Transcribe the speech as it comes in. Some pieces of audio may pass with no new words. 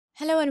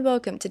Hello and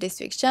welcome to this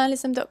week's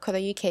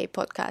journalism.co.uk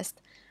podcast.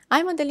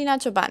 I'm Adelina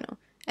Ciobanu,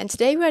 and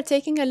today we are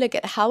taking a look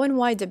at how and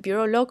why the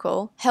Bureau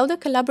Local held a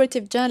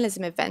collaborative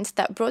journalism event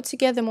that brought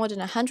together more than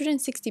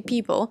 160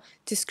 people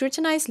to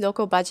scrutinize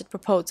local budget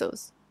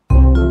proposals.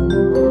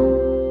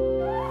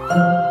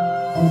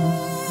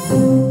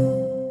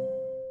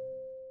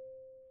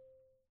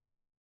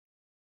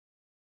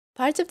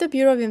 Part of the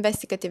Bureau of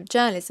Investigative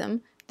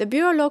Journalism, the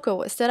Bureau Local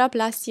was set up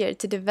last year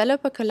to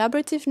develop a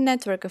collaborative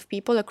network of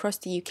people across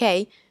the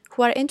UK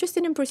who are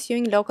interested in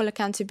pursuing local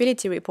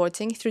accountability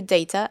reporting through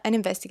data and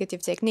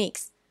investigative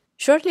techniques.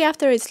 Shortly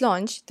after its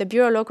launch, the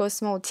Bureau Local's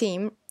small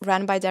team,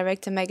 run by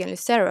director Megan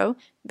Lucero,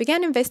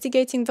 began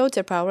investigating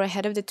voter power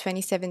ahead of the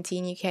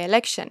 2017 UK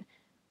election.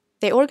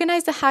 They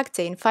organised a hack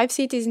day in 5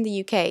 cities in the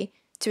UK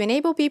to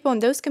enable people in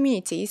those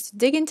communities to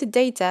dig into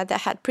data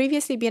that had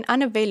previously been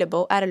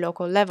unavailable at a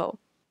local level.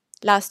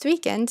 Last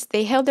weekend,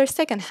 they held their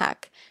second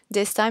hack,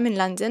 this time in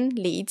London,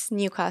 Leeds,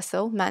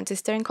 Newcastle,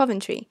 Manchester and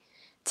Coventry,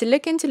 to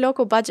look into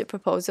local budget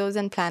proposals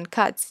and planned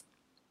cuts.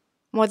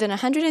 More than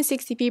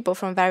 160 people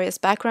from various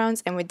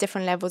backgrounds and with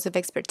different levels of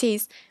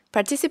expertise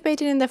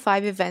participated in the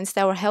 5 events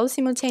that were held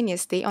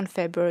simultaneously on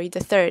February the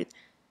 3rd,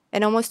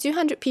 and almost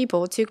 200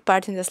 people took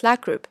part in the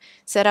Slack group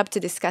set up to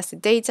discuss the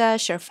data,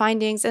 share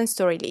findings and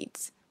story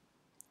leads.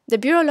 The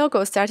Bureau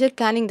Local started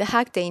planning the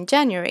hack day in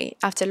January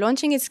after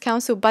launching its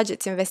council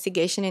budgets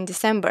investigation in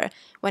December,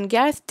 when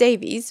Gareth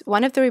Davies,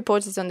 one of the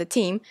reporters on the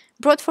team,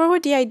 brought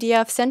forward the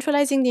idea of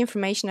centralising the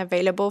information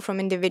available from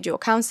individual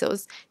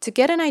councils to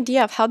get an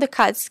idea of how the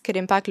cuts could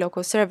impact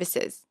local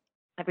services.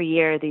 Every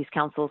year, these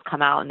councils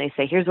come out and they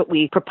say, here's what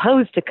we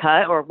propose to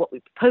cut or what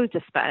we propose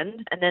to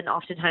spend. And then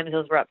oftentimes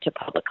those were up to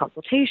public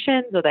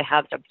consultations, or they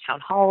have some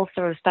town hall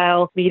sort of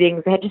style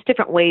meetings. They had just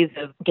different ways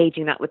of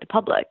gauging that with the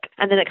public.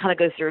 And then it kind of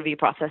goes through a review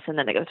process and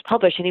then it goes to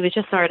publish. And he was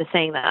just sort of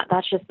saying that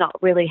that's just not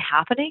really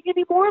happening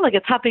anymore. Like,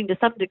 it's happening to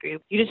some degree.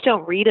 You just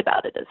don't read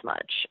about it as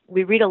much.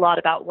 We read a lot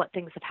about what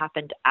things have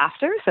happened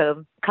after.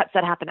 So cuts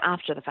that happen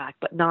after the fact,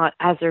 but not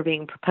as they're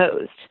being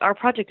proposed. Our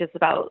project is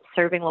about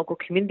serving local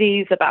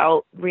communities,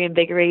 about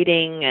reinvigorating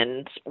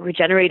and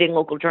regenerating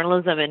local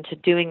journalism, and to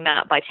doing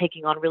that by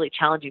taking on really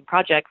challenging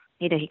projects.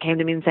 He came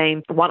to me and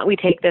saying, why don't we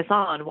take this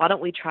on? Why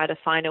don't we try to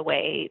find a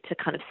way to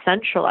kind of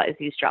centralize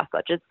these draft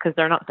budgets, because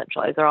they're not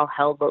centralized, they're all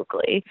held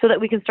locally, so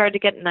that we can start to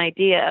get an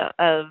idea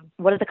of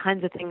what are the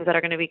kinds of things that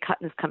are going to be cut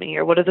in this coming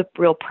year? What are the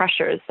real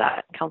pressures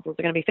that councils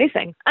are going to be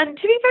facing? And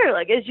to be fair,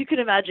 as you can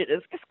imagine,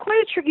 it's quite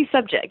a tricky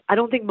subject. I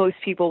don't think most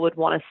people would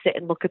want to sit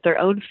and look at their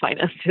own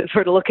finances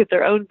or to look at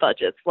their own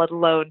budgets, let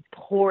alone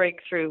pouring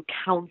through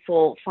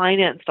council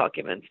finance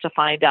documents to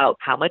find out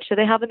how much do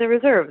they have in their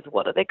reserves?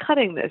 What are they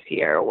cutting this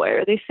year?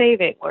 Where are they saving?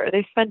 Where are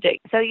they spending?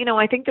 So,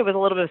 I think there was a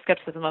little bit of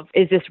skepticism of,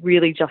 is this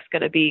really just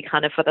going to be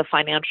kind of for the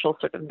financial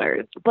sort of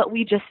nerds? But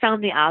we just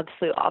found the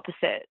absolute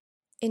opposite.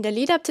 In the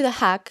lead up to the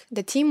hack,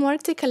 the team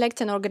worked to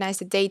collect and organize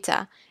the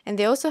data, and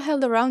they also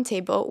held a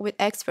roundtable with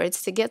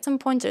experts to get some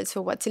pointers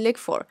for what to look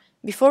for,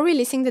 before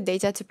releasing the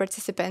data to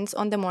participants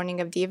on the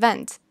morning of the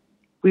event.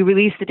 We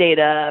release the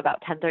data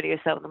about 10:30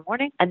 or so in the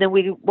morning, and then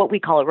what we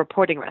call a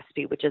reporting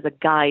recipe, which is a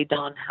guide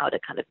on how to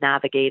kind of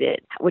navigate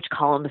it, which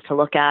columns to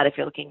look at if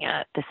you're looking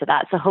at this or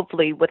that. So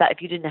hopefully with that,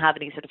 if you didn't have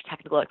any sort of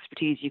technical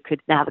expertise, you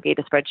could navigate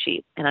a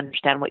spreadsheet and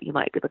understand what you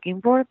might be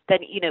looking for.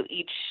 Then,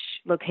 each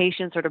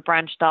location sort of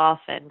branched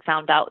off and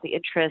found out the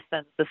interests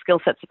and the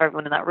skill sets of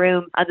everyone in that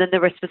room. And then there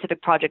were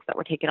specific projects that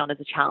were taken on as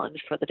a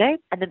challenge for the day.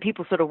 And then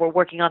people sort of were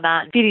working on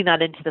that and feeding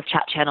that into the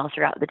chat channel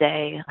throughout the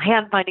day. Hey,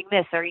 I'm finding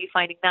this. Are you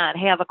finding that?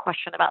 Hey, I have a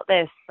question about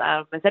this.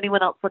 Is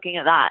anyone else looking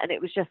at that? And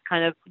it was just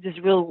kind of this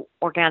real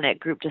organic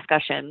group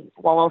discussion,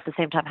 while also at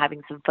the same time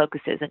having some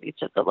focuses in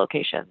each of the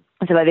locations.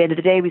 And so by the end of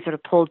the day, we sort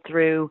of pulled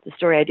through the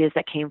story ideas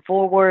that came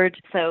forward.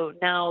 So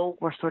now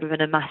we're sort of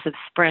in a massive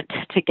sprint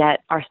to get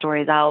our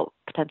stories out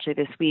potentially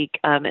this week,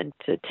 and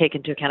to take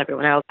into account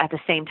everyone else. At the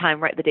same time,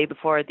 right the day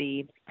before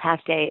the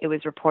hack day, it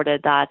was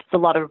reported that there's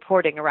a lot of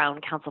reporting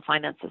around council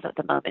finances at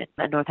the moment.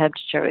 And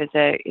Northamptonshire is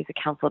a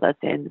council that's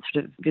in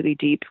sort of really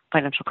deep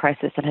financial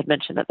crisis, and had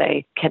mentioned that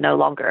they can no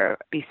longer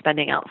be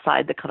spending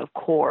outside the kind of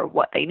core of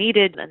what they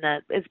needed. And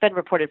that it's been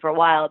reported for a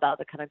while about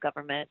the kind of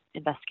government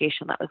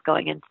investigation that was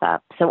going into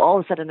that. So all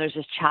of a sudden there's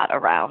this chat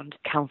around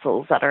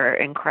councils that are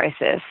in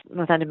crisis,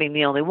 Northampton being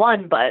the only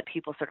one, but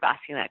people sort of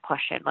asking that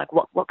question, like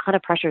what kind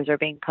of pressures are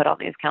being put on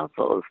these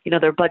councils?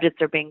 Their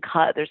budgets are being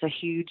cut. There's a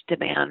huge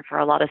demand for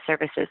a lot of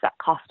services that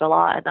cost a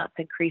lot, and that's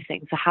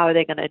increasing. So how are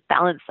they going to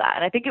balance that?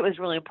 And I think it was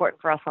really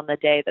important for us on the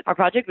day that our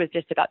project was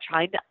just about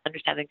trying to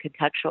understand and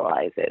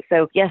contextualize it.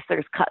 So yes,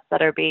 there's cuts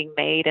that are being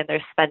made and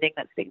there's spending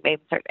that's being made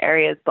in certain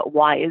areas, but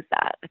why is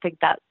that? I think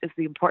that is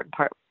the important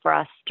part. for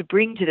us to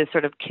bring to this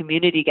sort of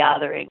community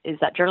gathering is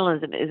that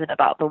journalism isn't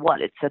about the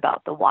what, it's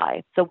about the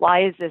why. So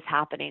why is this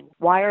happening?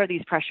 Why are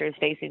these pressures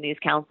facing these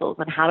councils?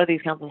 And how do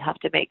these councils have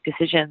to make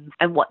decisions?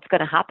 And what's going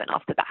to happen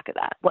off the back of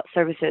that? What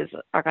services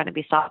are going to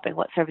be stopping?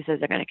 What services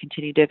are going to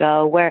continue to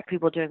go? Where are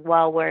people doing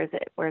well? Where is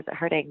it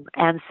hurting?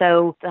 And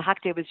so the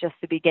Hack Day was just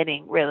the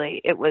beginning,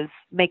 really. It was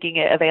making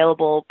it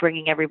available,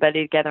 bringing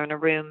everybody together in a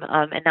room.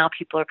 And now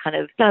people are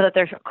now that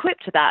they're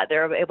equipped to that,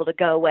 they're able to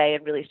go away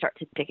and really start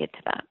to dig into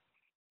that.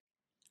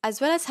 As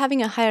well as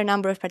having a higher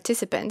number of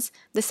participants,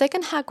 the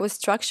second hack was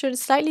structured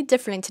slightly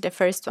differently to the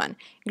first one,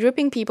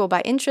 grouping people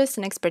by interest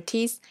and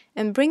expertise,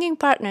 and bringing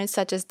partners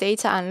such as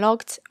Data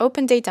Unlocked,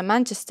 Open Data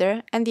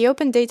Manchester, and the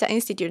Open Data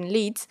Institute in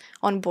Leeds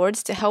on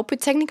boards to help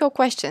with technical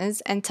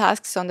questions and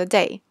tasks on the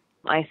day.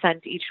 I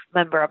sent each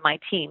member of my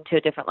team to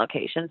a different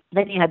location.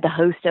 Then you had the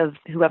host of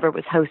whoever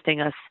was hosting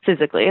us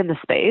physically in the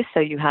space. So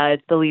you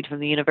had the lead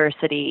from the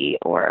university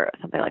or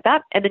something like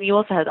that. And then you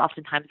also had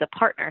oftentimes a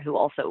partner who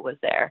also was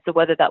there. So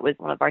whether that was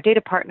one of our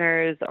data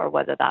partners or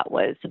whether that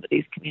was some of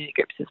these community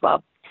groups as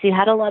well. So you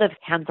had a lot of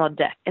hands on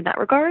deck in that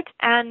regard.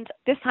 And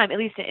this time, at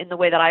least in the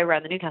way that I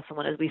ran the Newcastle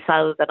one, is we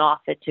siloed them off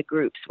into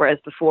groups, whereas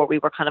before we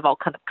were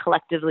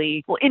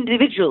all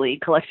individually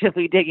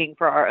collectively digging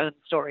for our own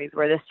stories,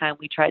 where this time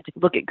we tried to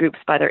look at groups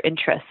by their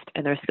interest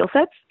and their skill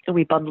sets, and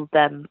we bundled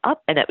them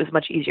up, and it was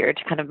much easier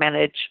to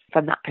manage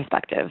from that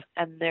perspective.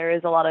 And there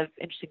is a lot of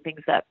interesting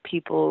things that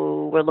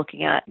people were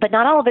looking at, but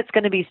not all of it's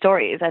going to be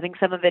stories. I think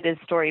some of it is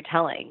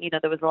storytelling.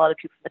 There was a lot of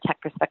people from the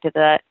tech perspective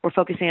that were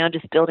focusing on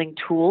just building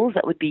tools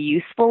that would be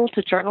useful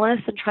to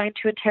journalists and trying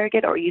to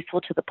interrogate, or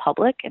useful to the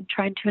public and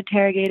trying to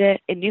interrogate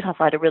it. In Newcastle,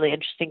 I had a really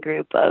interesting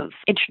group of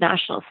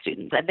international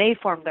students, and they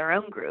formed their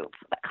own group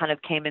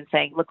that came in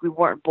saying, look, we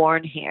weren't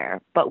born here,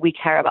 but we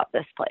care about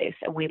this place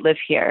and we live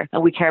here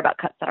and we care about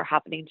cuts that are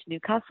happening to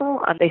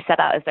Newcastle. And they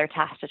set out as their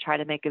task to try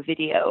to make a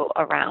video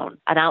around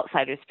an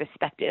outsider's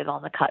perspective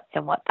on the cuts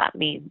and what that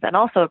means, and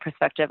also a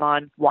perspective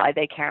on why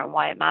they care and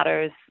why it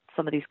matters,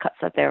 some of these cuts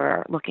that they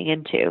were looking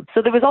into.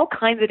 So there was all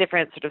kinds of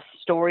different sort of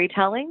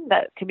storytelling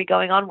that can be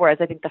going on, whereas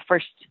I think the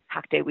first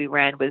Hack Day we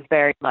ran was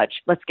very much,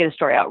 let's get a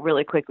story out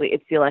really quickly.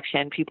 It's the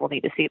election. People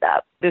need to see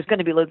that. There's going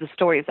to be loads of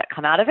stories that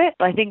come out of it.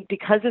 But I think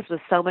because this was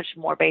so much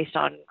more based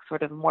on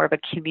sort of more of a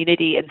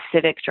community and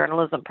civic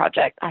journalism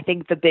project, I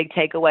think the big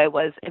takeaway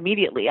was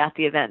immediately at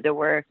the event, there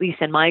were, at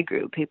least in my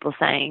group, people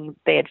saying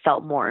they had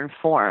felt more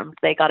informed.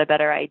 They got a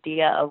better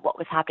idea of what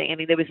was happening. I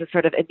mean, there was a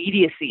sort of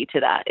immediacy to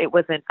that. It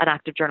wasn't an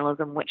act of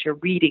journalism which you're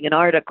reading an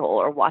article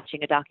or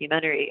watching a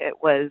documentary.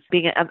 It was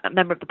being a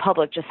member of the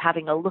public, just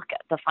having a look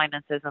at the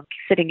finances and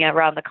sitting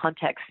around the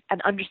context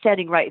and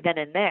understanding right then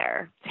and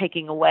there,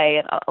 taking away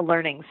and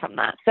learning from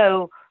that.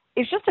 So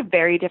it's just a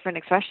very different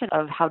expression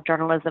of how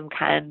journalism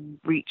can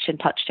reach and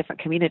touch different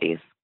communities.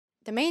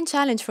 The main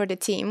challenge for the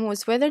team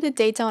was whether the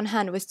data on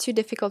hand was too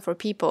difficult for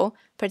people,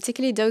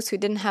 particularly those who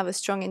didn't have a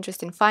strong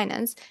interest in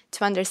finance,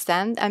 to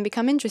understand and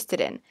become interested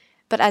in.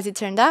 But as it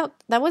turned out,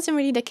 that wasn't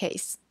really the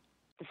case.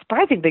 The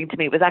surprising thing to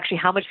me was actually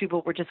how much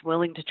people were just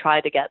willing to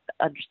try to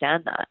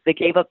understand that. They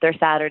gave up their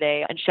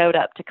Saturday and showed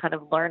up to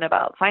learn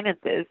about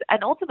finances.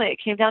 And ultimately,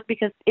 it came down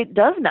because it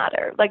does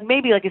matter.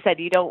 Maybe, like I said,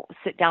 you don't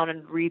sit down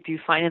and read through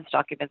finance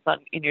documents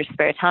in your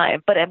spare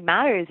time, but it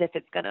matters if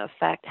it's going to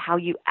affect how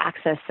you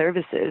access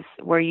services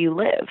where you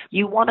live.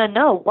 You want to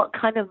know what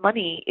kind of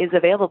money is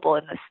available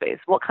in this space.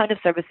 What kind of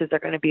services are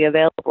going to be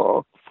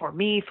available for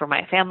me, for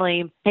my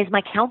family? Is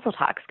my council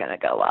tax going to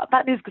go up?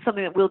 That is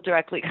something that will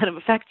directly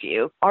affect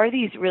you. Are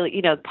these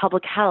really,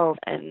 public health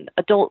and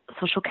adult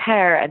social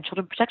care and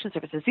children protection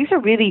services, these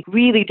are really,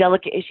 really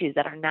delicate issues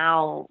that are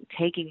now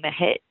taking the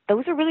hit.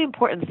 Those are really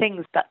important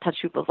things that touch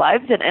people's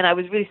lives. And I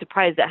was really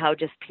surprised at how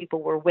just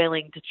people were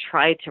willing to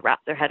try to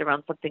wrap their head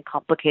around something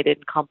complicated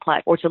and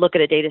complex, or to look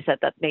at a data set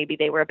that maybe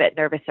they were a bit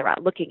nervous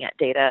around looking at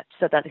data,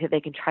 so that they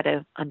can try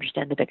to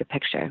understand the bigger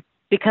picture.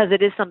 Because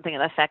it is something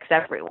that affects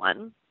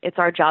everyone. It's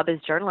our job as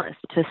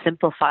journalists to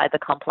simplify the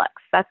complex.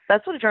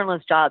 That's what a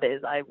journalist's job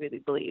is, I really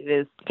believe,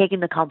 is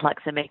taking the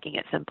complex and making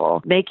it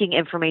simple, making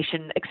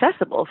information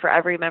accessible for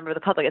every member of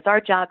the public. It's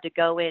our job to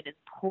go in and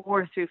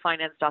pour through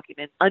finance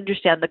documents,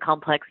 understand the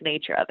complex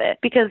nature of it.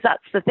 Because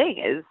that's the thing,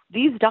 is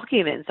these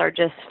documents are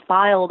just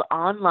filed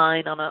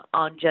online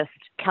on just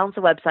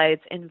council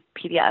websites in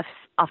PDFs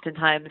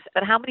oftentimes,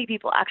 but how many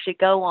people actually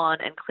go on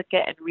and click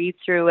it and read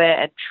through it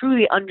and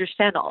truly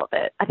understand all of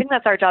it? I think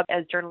that's our job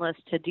as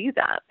journalists to do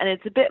that. And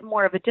it's a bit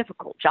more of a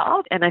difficult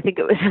job. And I think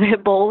it was a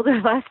bit bold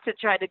of us to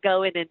try to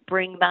go in and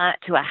bring that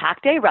to a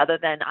Hack Day rather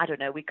than, I don't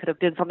know, we could have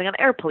done something on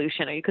air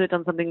pollution, or you could have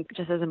done something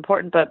just as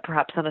important, but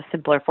perhaps on a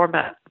simpler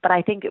format. But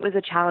I think it was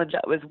a challenge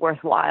that was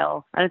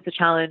worthwhile. And it's a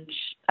challenge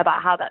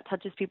about how that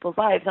touches people's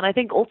lives. And I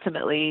think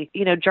ultimately,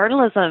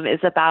 journalism is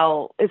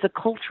a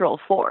cultural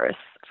force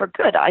for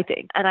good, I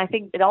think. And I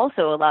think it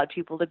also allowed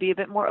people to be a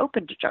bit more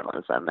open to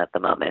journalism at the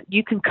moment.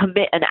 You can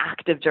commit an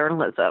act of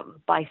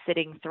journalism by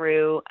sitting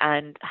through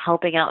and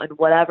helping out in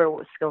whatever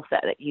skill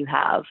set that you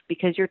have,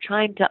 because you're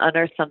trying to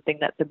unearth something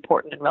that's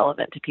important and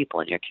relevant to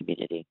people in your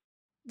community.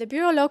 The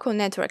Bureau Local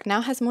network now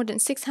has more than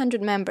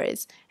 600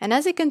 members, and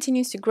as it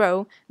continues to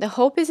grow, the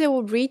hope is it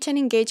will reach and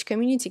engage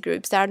community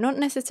groups that are not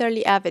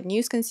necessarily avid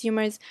news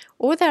consumers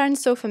or that aren't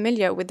so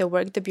familiar with the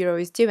work the Bureau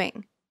is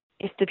doing.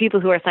 If the people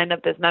who are signed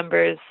up as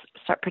members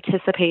start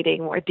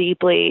participating more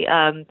deeply,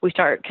 we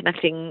start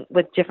connecting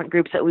with different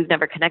groups that we've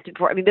never connected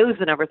before. I mean, those are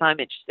the numbers I'm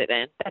interested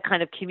in. That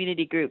kind of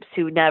community groups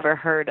who never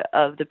heard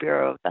of the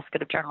Bureau of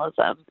Investigative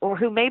Journalism, or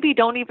who maybe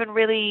don't even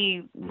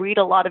really read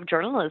a lot of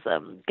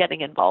journalism, getting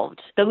involved.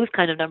 Those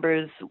kind of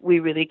numbers we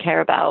really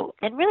care about.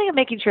 And really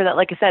making sure that,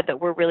 like I said, that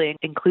we're really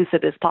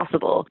inclusive as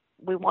possible.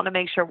 We want to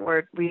make sure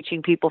we're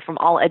reaching people from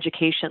all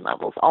education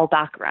levels, all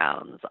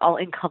backgrounds, all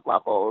income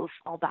levels,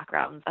 all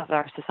backgrounds of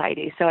our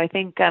society. So I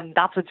think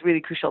that's what's really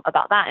crucial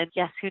about that. And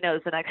yes, who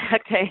knows the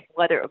next day,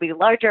 whether it will be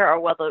larger or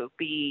whether it will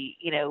be,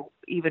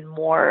 even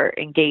more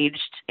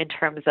engaged in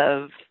terms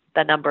of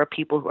the number of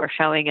people who are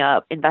showing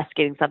up,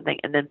 investigating something,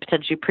 and then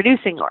potentially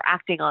producing or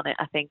acting on it.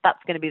 I think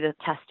that's going to be the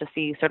test to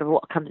see sort of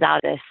what comes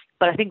out of this.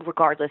 But I think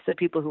regardless, the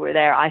people who were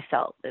there, I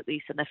felt, at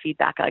least in the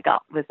feedback I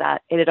got, was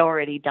that it had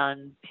already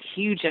done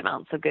huge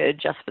amounts of good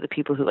just for the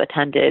people who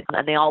attended.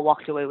 And they all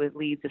walked away with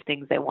leads of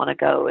things they want to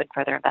go and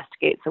further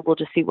investigate. So we'll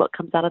just see what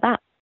comes out of that.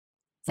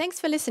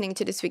 Thanks for listening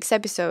to this week's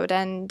episode.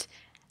 And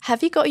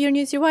have you got your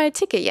Newswire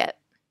ticket yet?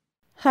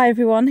 Hi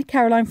everyone,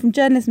 Caroline from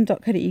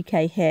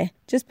journalism.co.uk here.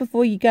 Just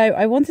before you go,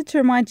 I wanted to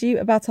remind you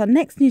about our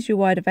next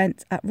Newswire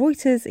event at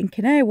Reuters in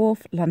Canary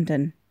Wharf,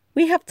 London.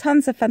 We have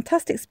tons of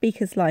fantastic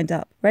speakers lined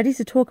up, ready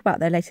to talk about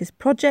their latest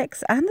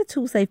projects and the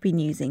tools they've been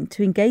using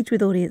to engage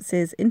with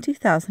audiences in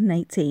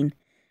 2018.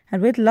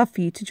 And we'd love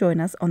for you to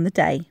join us on the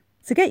day.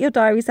 So get your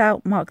diaries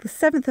out, mark the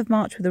 7th of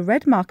March with a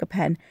red marker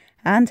pen,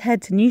 and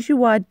head to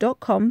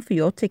newswire.com for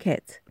your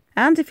ticket.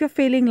 And if you're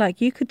feeling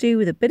like you could do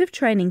with a bit of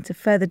training to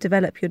further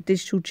develop your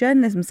digital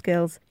journalism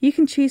skills, you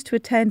can choose to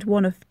attend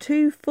one of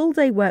 2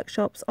 full-day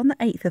workshops on the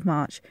 8th of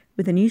March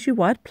with a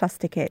Newswire Plus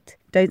ticket.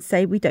 Don't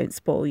say we don't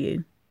spoil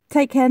you.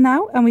 Take care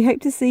now, and we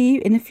hope to see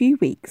you in a few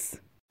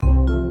weeks.